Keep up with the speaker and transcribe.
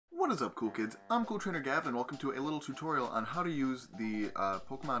What is up, cool kids? I'm Cool Trainer Gavin, and welcome to a little tutorial on how to use the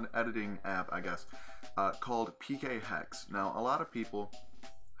Pokemon editing app, I guess, called PkHex. Now, a lot of people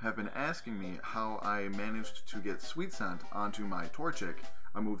have been asking me how I managed to get Sweet Scent onto my Torchic,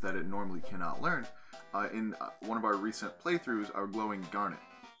 a move that it normally cannot learn, in one of our recent playthroughs, our Glowing Garnet,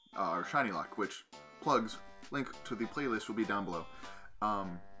 our Shiny Lock, which plugs, link to the playlist will be down below.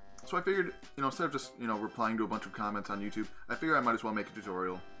 So I figured, instead of just, replying to a bunch of comments on YouTube, I figured I might as well make a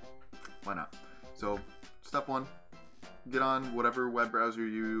tutorial. Why not? So, step one, get on whatever web browser you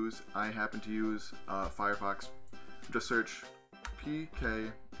use. I happen to use Firefox. Just search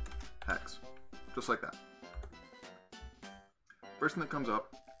PkHex, just like that. First thing that comes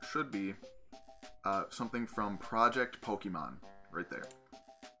up should be something from Project Pokemon, right there.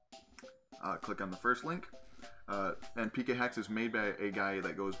 Click on the first link. And PkHex is made by a guy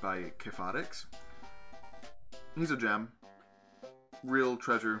that goes by PkHex. He's a gem. Real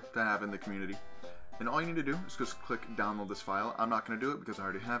treasure to have in the community. And all you need to do is just click download this file. I'm not going to do it because I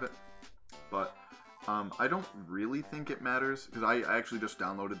already have it. But I don't really think it matters because I actually just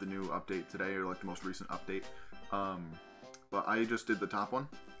downloaded the new update today, or like the most recent update. But I just did the top one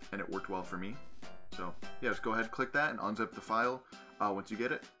and it worked well for me. So yeah, just go ahead, click that and unzip the file once you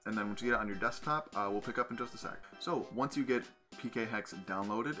get it. And then once you get it on your desktop, we'll pick up in just a sec. So once you get PkHex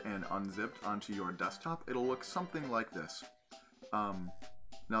downloaded and unzipped onto your desktop, it'll look something like this.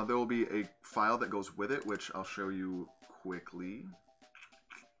 Now there will be a file that goes with it, which I'll show you quickly.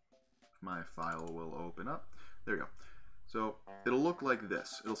 My file will open up. There you go. So it'll look like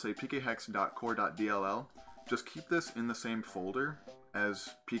this. It'll say pkhex.core.dll. Just keep this in the same folder as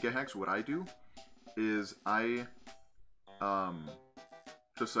PkHex. What I do is I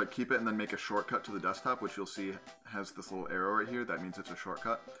just keep it and then make a shortcut to the desktop, which you'll see has this little arrow right here. That means it's a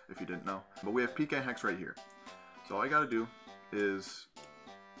shortcut, if you didn't know. But we have PkHex right here. So all I gotta do is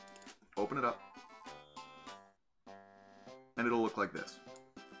open it up, and it'll look like this.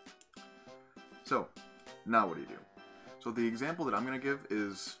 So now what do you do? So the example that I'm going to give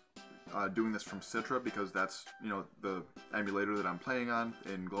is doing this from Citra, because that's the emulator that I'm playing on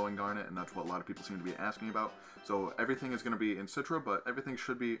in Glowing Garnet, and that's what a lot of people seem to be asking about. So everything is going to be in Citra, but everything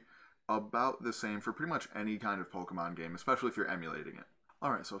should be about the same for pretty much any kind of Pokemon game, especially if you're emulating it.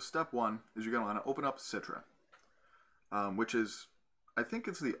 Alright, so step one is you're going to want to open up Citra. Which is, I think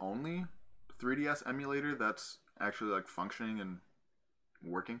it's the only 3DS emulator that's actually functioning and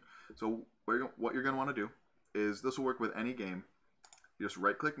working. So what you're going to want to do is, this will work with any game. You just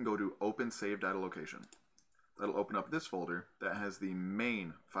right click and go to Open Save Data Location. That'll open up this folder that has the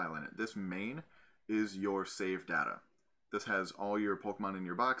main file in it. This main is your save data. This has all your Pokemon in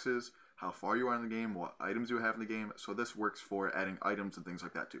your boxes, how far you are in the game, what items you have in the game. So this works for adding items and things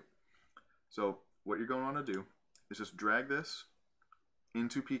like that too. So what you're going to want to do is just drag this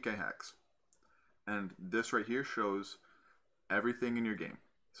into PkHex, and this right here shows everything in your game.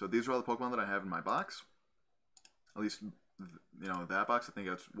 So these are all the Pokemon that I have in my box. At least, that box. I think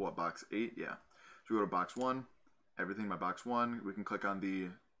that's what, box 8? Yeah. So we go to box 1, everything in my box 1. We can click on the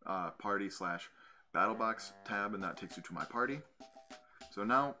party/battle box tab, and that takes you to my party. So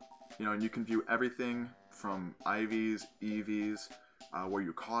now, and you can view everything from IVs, EVs, where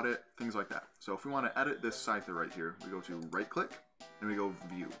you caught it, things like that. So if we want to edit this Scyther right here, we go to right click and we go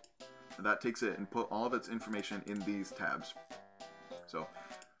view. And that takes it and put all of its information in these tabs. So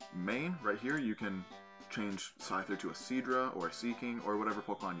main right here, you can change Scyther to a Seadra or a Seaking or whatever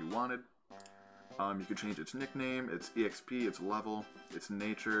Pokemon you wanted. You can change its nickname, its EXP, its level, its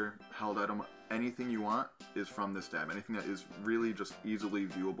nature, held item, anything you want is from this tab. Anything that is really just easily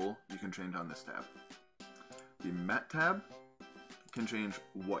viewable, you can change on this tab. The Met tab can change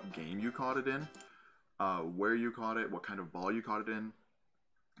what game you caught it in, where you caught it, what kind of ball you caught it in,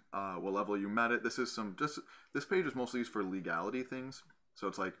 what level you met it. This page is mostly used for legality things. So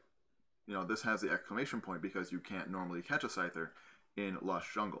it's this has the exclamation point because you can't normally catch a Scyther in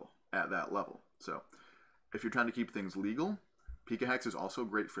Lush Jungle at that level. So if you're trying to keep things legal, PkHex is also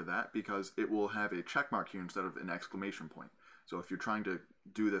great for that because it will have a check mark here instead of an exclamation point. So if you're trying to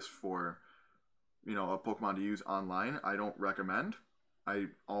do this for a Pokemon to use online, I don't recommend. I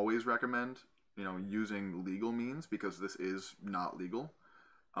always recommend, using legal means because this is not legal.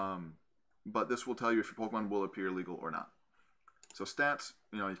 But this will tell you if your Pokemon will appear legal or not. So stats,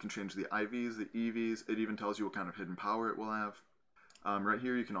 you can change the IVs, the EVs. It even tells you what kind of hidden power it will have. Right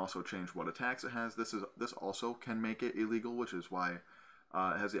here, you can also change what attacks it has. This also can make it illegal, which is why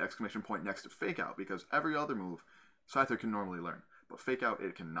it has the exclamation point next to Fake Out, because every other move Scyther can normally learn. But Fake Out,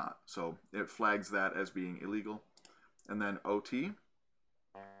 it cannot. So it flags that as being illegal. And then OT,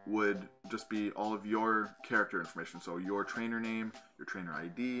 would just be all of your character information. So your trainer name, your trainer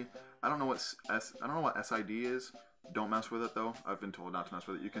ID. I don't know what SID is. Don't mess with it though. I've been told not to mess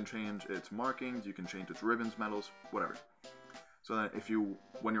with it. You can change its markings, you can change its ribbons, medals, whatever. So then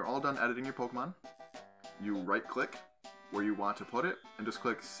when you're all done editing your Pokemon, you right click where you want to put it and just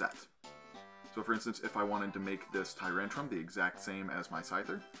click set. So for instance, if I wanted to make this Tyrantrum the exact same as my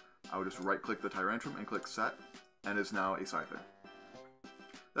Scyther, I would just right click the Tyrantrum and click set, and it's now a Scyther.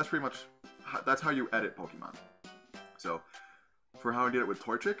 That's pretty much, that's how you edit Pokemon. So for how I did it with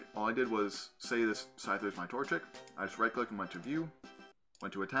Torchic, all I did was say this Scyther is my Torchic. I just right click and went to view,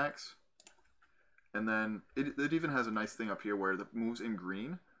 went to attacks, and then it even has a nice thing up here where the moves in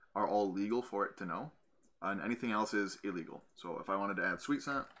green are all legal for it to know, and anything else is illegal. So if I wanted to add Sweet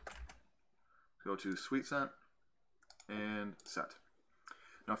Scent, go to Sweet Scent and set.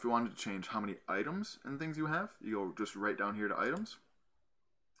 Now if you wanted to change how many items and things you have, you go just right down here to items.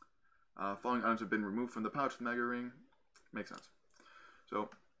 Following items have been removed from the pouch, the Mega Ring. Makes sense. So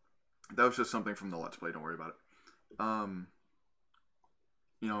that was just something from the Let's Play, don't worry about it.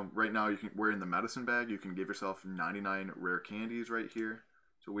 You know, right now we're in the medicine bag. You can give yourself 99 rare candies right here.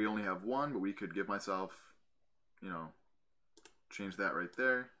 So we only have one, but we could give myself, you know, change that right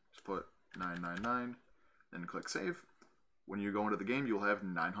there. Just put 999 and click save. When you go into the game, you'll have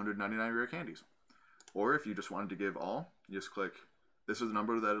 999 rare candies. Or if you just wanted to give all, you just click, this is the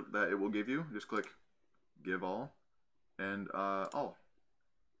number that it will give you. Just click give all and all.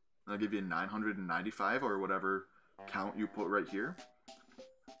 And I'll give you 995 or whatever count you put right here.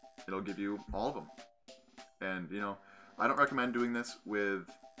 It'll give you all of them. And, you know, I don't recommend doing this with,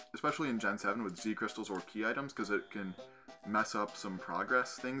 especially in Gen 7 with Z crystals or key items, because it can mess up some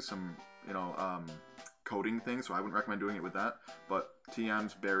progress things, some, you know, coding things, so I wouldn't recommend doing it with that. But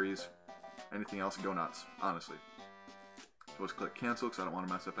TMs, berries, anything else, go nuts, honestly. So let's click cancel, because I don't want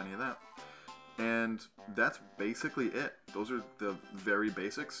to mess up any of that. And that's basically it. Those are the very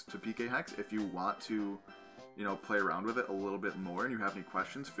basics to PkHex. If you want to, you know, play around with it a little bit more and you have any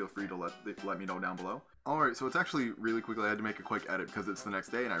questions, feel free to let me know down below. Alright, so it's actually really quickly, I had to make a quick edit because it's the next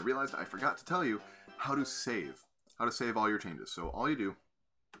day and I realized I forgot to tell you how to save all your changes. So all you do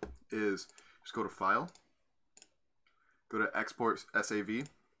is just go to File, go to Export SAV,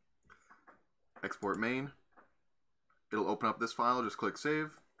 Export Main. It'll open up this file, just click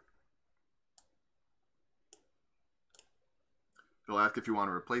Save. It'll ask if you want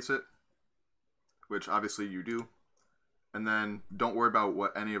to replace it, which obviously you do. And then don't worry about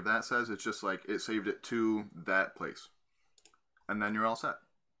what any of that says. It's just like it saved it to that place. And then you're all set.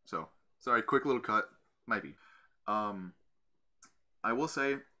 So, sorry, quick little cut. Might be. I will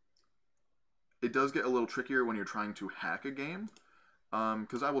say it does get a little trickier when you're trying to hack a game.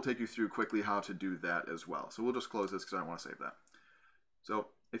 Because I will take you through quickly how to do that as well. So we'll just close this because I don't want to save that. So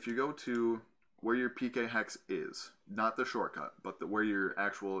if you go to where your PkHex is, not the shortcut, but where your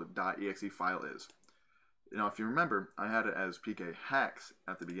actual .exe file is. Now, if you remember, I had it as PkHex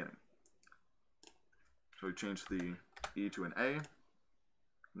at the beginning. So we change the E to an A, and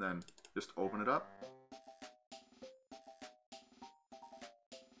then just open it up.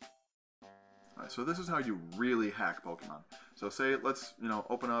 Alright, so this is how you really hack Pokemon. So say, let's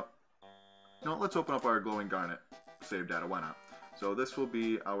open up our Glowing Garnet save data, why not? So this will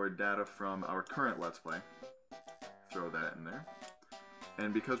be our data from our current Let's Play. Throw that in there.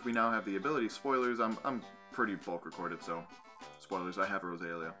 And because we now have the ability, spoilers, I'm pretty bulk recorded, so spoilers, I have a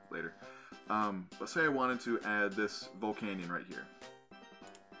Rosalia later. But say I wanted to add this Volcanion right here.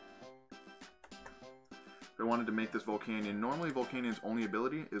 If I wanted to make this Volcanion, normally Volcanion's only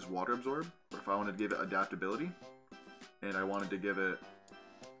ability is Water Absorb, but if I wanted to give it Adaptability, and I wanted to give it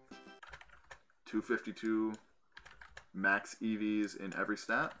 252 max EVs in every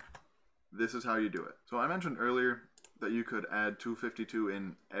stat, this is how you do it. So I mentioned earlier that you could add 252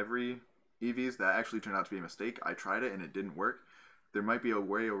 in every EVs. That actually turned out to be a mistake. I tried it and it didn't work. There might be a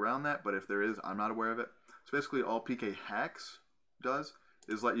way around that, but if there is, I'm not aware of it. So basically all PkHex does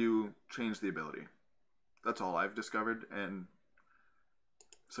is let you change the ability. That's all I've discovered, and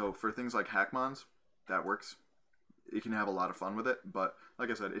so for things like Hackmons, that works. You can have a lot of fun with it, but like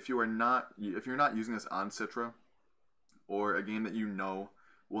I said, if you're not using this on Citra, or a game that you know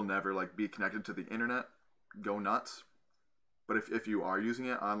will never be connected to the internet, go nuts. But if you are using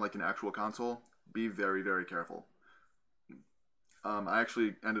it on an actual console, be very, very careful. I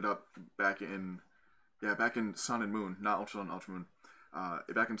actually ended up back in Sun and Moon, not Ultra and Ultra Moon.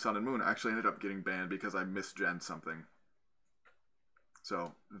 Back in Sun and Moon, I actually ended up getting banned because I misgened something.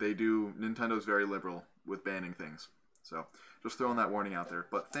 So Nintendo's very liberal with banning things. So just throwing that warning out there.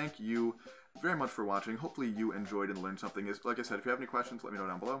 But thank you very much for watching. Hopefully you enjoyed and learned something. Like I said, if you have any questions, let me know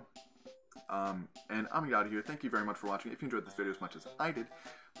down below. And I'm going to get out of here. Thank you very much for watching. If you enjoyed this video as much as I did,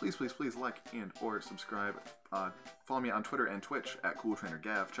 please like and or subscribe. Follow me on Twitter and Twitch at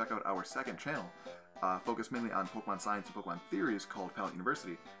CoolTrainerGav. Check out our second channel, focused mainly on Pokemon science and Pokemon theories, called Palette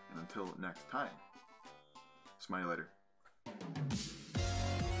University. And until next time, smile later.